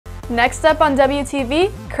Next up on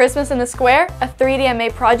WTV, Christmas in the Square, a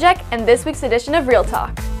 3DMA project, and this week's edition of Real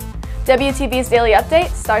Talk. WTV's Daily Update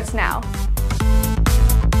starts now.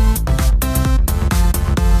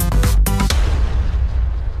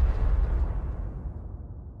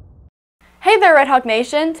 Hey there, Red Hawk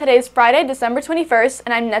Nation! Today is Friday, December 21st,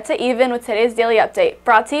 and I'm Neta with today's Daily Update,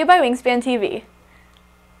 brought to you by Wingspan TV.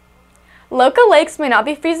 Local lakes may not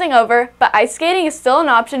be freezing over, but ice skating is still an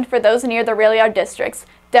option for those near the rail yard districts.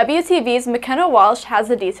 WTV's McKenna Walsh has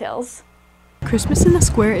the details. Christmas in the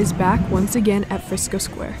Square is back once again at Frisco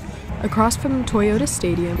Square, across from Toyota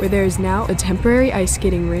Stadium, where there is now a temporary ice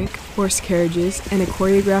skating rink, horse carriages, and a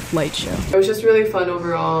choreographed light show. It was just really fun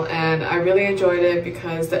overall, and I really enjoyed it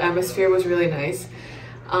because the atmosphere was really nice.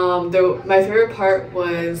 My favorite part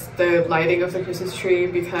was the lighting of the Christmas tree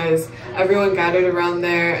because everyone gathered around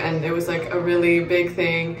there and it was like a really big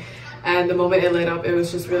thing, and the moment it lit up, it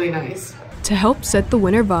was just really nice. To help set the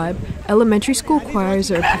winter vibe, elementary school choirs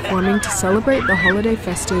are performing to celebrate the holiday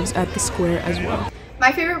festives at the square as well.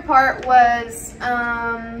 My favorite part was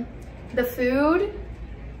the food,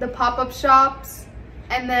 the pop-up shops,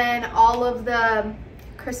 and then all of the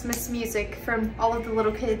Christmas music from all of the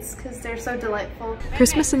little kids because they're so delightful.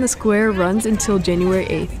 Christmas in the Square runs until January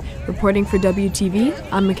 8th. Reporting for WTV,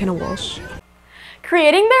 I'm McKenna Walsh.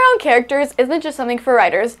 Creating their own characters isn't just something for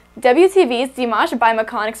writers. WTV's Dimash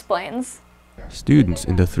Baimakan explains. Students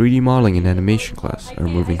in the 3D modeling and animation class are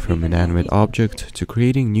moving from inanimate object to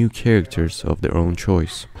creating new characters of their own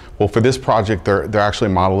choice. Well, for this project, they're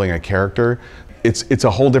actually modeling a character. It's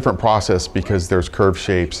a whole different process because there's curved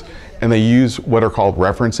shapes, and they use what are called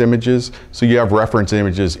reference images. So you have reference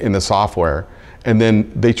images in the software, and then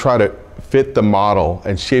they try to fit the model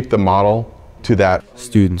and shape the model to that.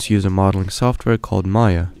 Students use a modeling software called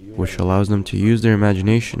Maya, which allows them to use their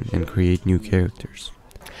imagination and create new characters.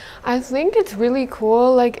 I think it's really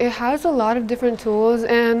cool. Like, it has a lot of different tools,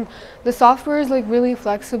 and the software is like really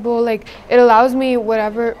flexible. Like, it allows me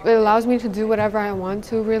to do whatever I want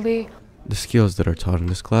to, really. The skills that are taught in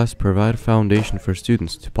this class provide a foundation for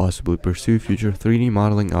students to possibly pursue future 3D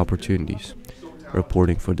modeling opportunities.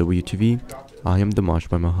 Reporting for WTV, I am Dimash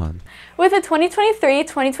Baimakan. With the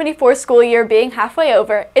 2023-2024 school year being halfway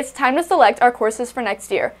over, it's time to select our courses for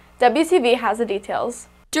next year. WTV has the details.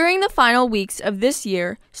 During the final weeks of this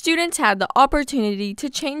year, students had the opportunity to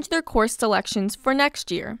change their course selections for next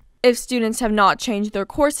year. If students have not changed their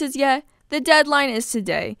courses yet, the deadline is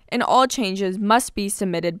today, and all changes must be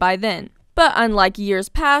submitted by then. But unlike years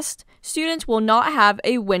past, students will not have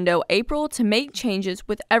a window April to make changes,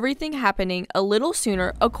 with everything happening a little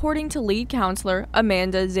sooner, according to lead counselor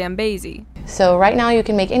Amanda Zambezi. So right now you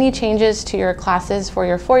can make any changes to your classes for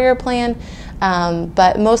your four-year plan,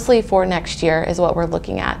 but mostly for next year is what we're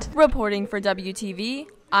looking at. Reporting for WTV,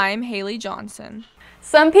 I'm Haley Johnson.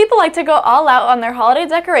 Some people like to go all out on their holiday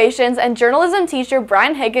decorations, and journalism teacher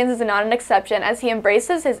Brian Higgins is not an exception as he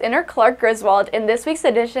embraces his inner Clark Griswold in this week's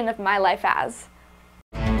edition of My Life As.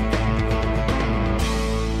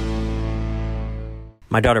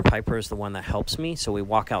 My daughter Piper is the one that helps me, so we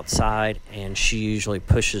walk outside and she usually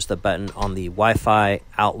pushes the button on the Wi-Fi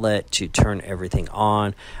outlet to turn everything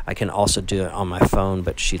on. I can also do it on my phone,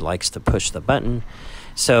 but she likes to push the button.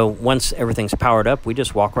 So once everything's powered up, we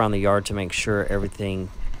just walk around the yard to make sure everything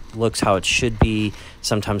looks how it should be.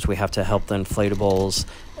 Sometimes we have to help the inflatables.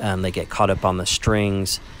 They get caught up on the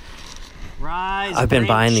strings. I've been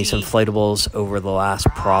buying these inflatables over the last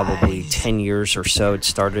probably 10 years or so. It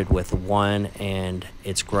started with one, and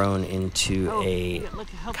it's grown into a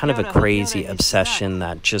kind of a crazy obsession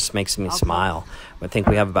that just makes me smile. I think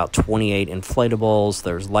we have about 28 inflatables.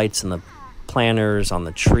 There's lights in the planters on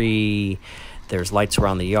the tree. There's lights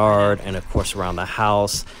around the yard and, of course, around the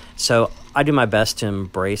house. So I do my best to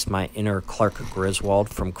embrace my inner Clark Griswold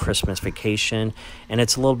from Christmas Vacation. And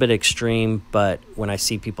it's a little bit extreme, but when I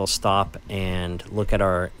see people stop and look at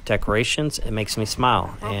our decorations, it makes me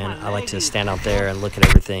smile. And I like to stand out there and look at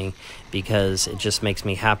everything because it just makes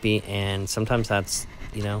me happy. And sometimes that's,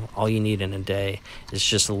 all you need in a day is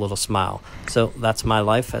just a little smile. So that's my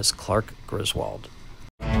life as Clark Griswold.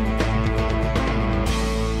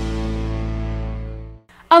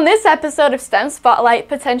 On this episode of STEM Spotlight,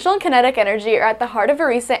 potential and kinetic energy are at the heart of a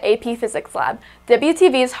recent AP Physics lab.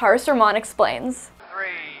 WTV's Haris Rahman explains. 3,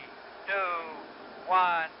 2,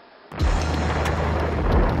 1.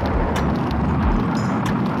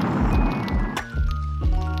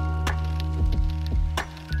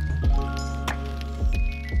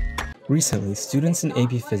 Recently, students in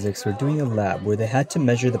AP Physics were doing a lab where they had to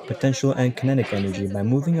measure the potential and kinetic energy by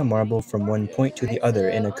moving a marble from one point to the other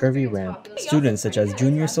in a curvy ramp. Students such as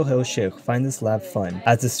Junior Sohail Sheikh find this lab fun,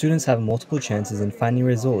 as the students have multiple chances in finding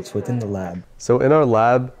results within the lab. So in our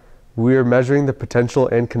lab, we are measuring the potential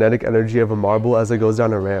and kinetic energy of a marble as it goes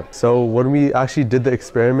down a ramp. So when we actually did the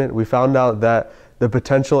experiment, we found out that the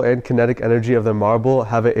potential and kinetic energy of the marble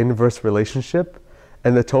have an inverse relationship,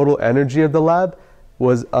 and the total energy of the lab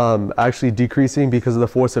was actually decreasing because of the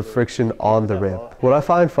force of friction on the ramp. What I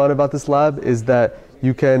find fun about this lab is that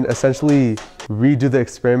you can essentially redo the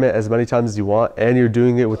experiment as many times as you want, and you're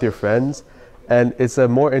doing it with your friends, and it's a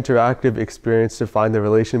more interactive experience to find the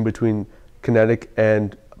relation between kinetic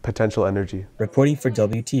and potential energy. Reporting for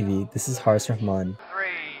WTV, this is Haris Rahman. 3,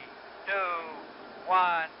 2,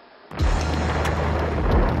 1.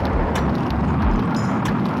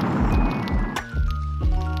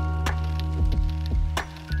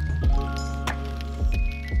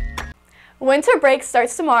 Winter break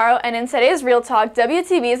starts tomorrow, and in today's Real Talk,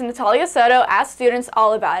 WTV's Natalia Soto asked students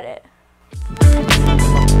all about it.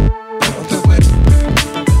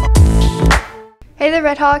 Hey there,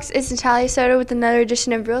 Redhawks, it's Natalia Soto with another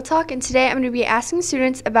edition of Real Talk, and today I'm going to be asking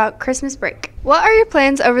students about Christmas break. What are your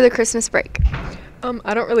plans over the Christmas break?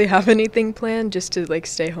 I don't really have anything planned, just to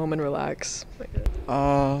stay home and relax.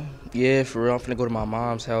 Yeah, for real, I'm finna go to my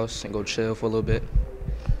mom's house and go chill for a little bit.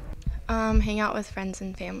 Hang out with friends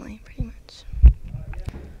and family, pretty much.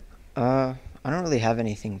 I don't really have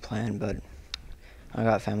anything planned, but I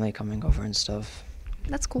got family coming over and stuff.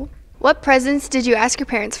 That's cool. What presents did you ask your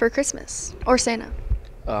parents for Christmas or Santa?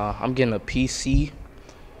 I'm getting a PC. It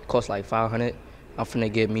costs like $500. I'm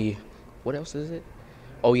finna get me, what else is it?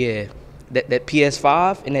 Oh yeah, that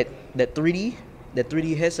PS5 and that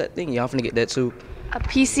 3D headset thing. Yeah, I'm finna get that too. A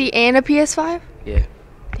PC and a PS5? Yeah.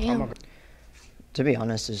 Damn. To be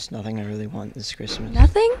honest, there's nothing I really want this Christmas.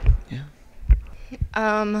 Nothing? Yeah.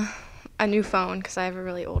 A new phone, because I have a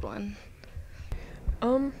really old one.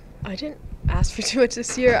 I didn't ask for too much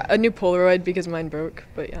this year. A new Polaroid because mine broke,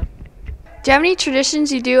 but yeah. Do you have any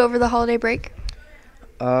traditions you do over the holiday break?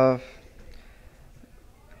 My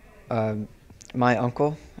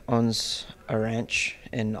uncle owns a ranch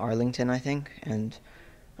in Arlington, I think, and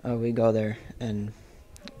we go there and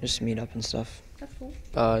just meet up and stuff. That's cool.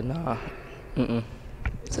 Nah.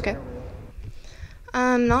 It's okay.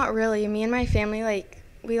 Not really. Me and my family,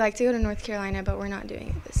 we like to go to North Carolina, but we're not doing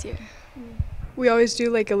it this year. We always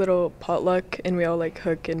do a little potluck, and we all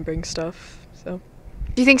cook and bring stuff. So.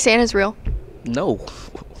 Do you think Santa's real? No.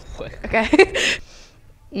 Okay.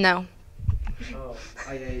 No.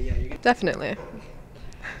 Yeah. Definitely.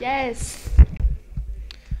 Yes.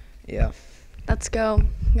 Yeah. Let's go.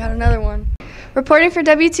 Got another one. Reporting for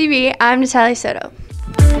WTV, I'm Natalia Soto.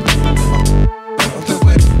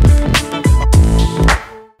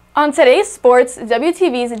 On today's sports,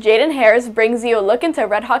 WTV's Jaden Harris brings you a look into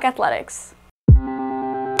Red Hawk athletics.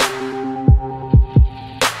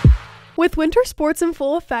 With winter sports in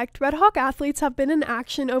full effect, Red Hawk athletes have been in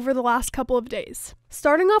action over the last couple of days.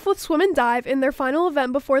 Starting off with swim and dive in their final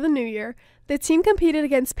event before the new year, the team competed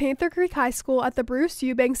against Panther Creek High School at the Bruce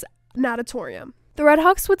Eubanks Natatorium. The Red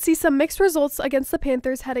Hawks would see some mixed results against the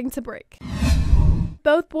Panthers heading to break.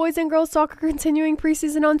 Both boys and girls soccer continuing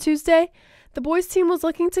preseason on Tuesday. The boys team was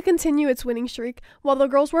looking to continue its winning streak, while the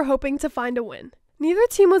girls were hoping to find a win. Neither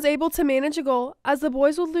team was able to manage a goal, as the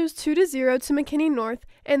boys would lose 2-0 to McKinney North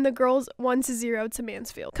and the girls 1-0 to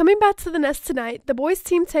Mansfield. Coming back to the nest tonight, the boys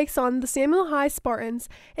team takes on the Samuel High Spartans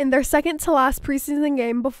in their second to last preseason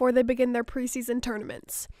game before they begin their preseason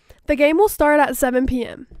tournaments. The game will start at 7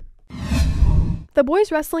 p.m. The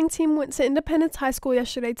boys wrestling team went to Independence High School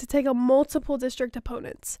yesterday to take on multiple district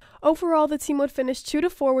opponents. Overall, the team would finish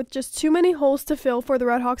 2-4 with just too many holes to fill for the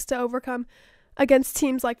Red Hawks to overcome against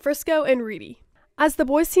teams like Frisco and Reedy. As the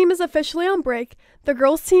boys team is officially on break, the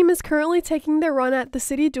girls team is currently taking their run at the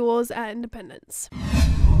City Duels at Independence.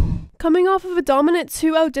 Coming off of a dominant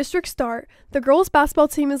 2-0 district start, the girls basketball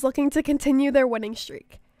team is looking to continue their winning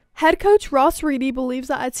streak. Head coach Ross Reedy believes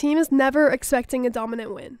that a team is never expecting a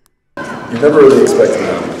dominant win. You're never really expecting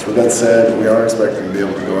that. With that said, we are expecting to be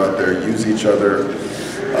able to go out there, use each other,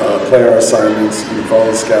 play our assignments, follow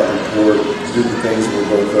the scout report, do the things we're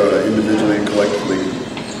both individually and collectively,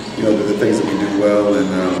 the things that we do well,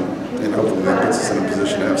 and hopefully that puts us in a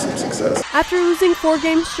position to have some success. After losing 4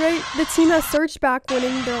 games straight, the team has surged back,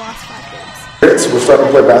 winning their last 5 games. So we're starting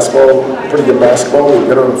to play basketball, pretty good basketball. We've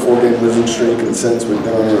been on a 4-game losing streak, and since we've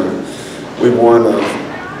won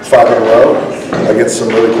 5 in a row against some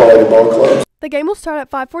really quality ball clubs. The game will start at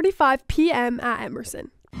 5:45 p.m. at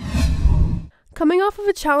Emerson. Coming off of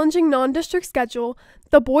a challenging non-district schedule,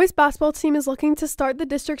 the boys basketball team is looking to start the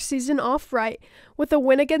district season off right with a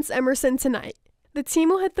win against Emerson tonight. The team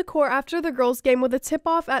will hit the court after the girls' game with a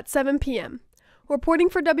tip-off at 7 p.m. Reporting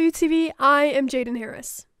for WTV, I am Jaden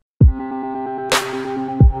Harris.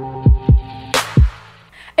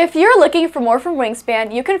 If you're looking for more from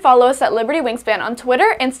Wingspan, you can follow us at Liberty Wingspan on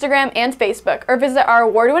Twitter, Instagram, and Facebook, or visit our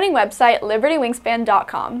award-winning website,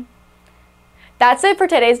 libertywingspan.com. That's it for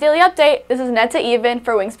today's Daily Update. This is Neta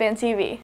for Wingspan TV.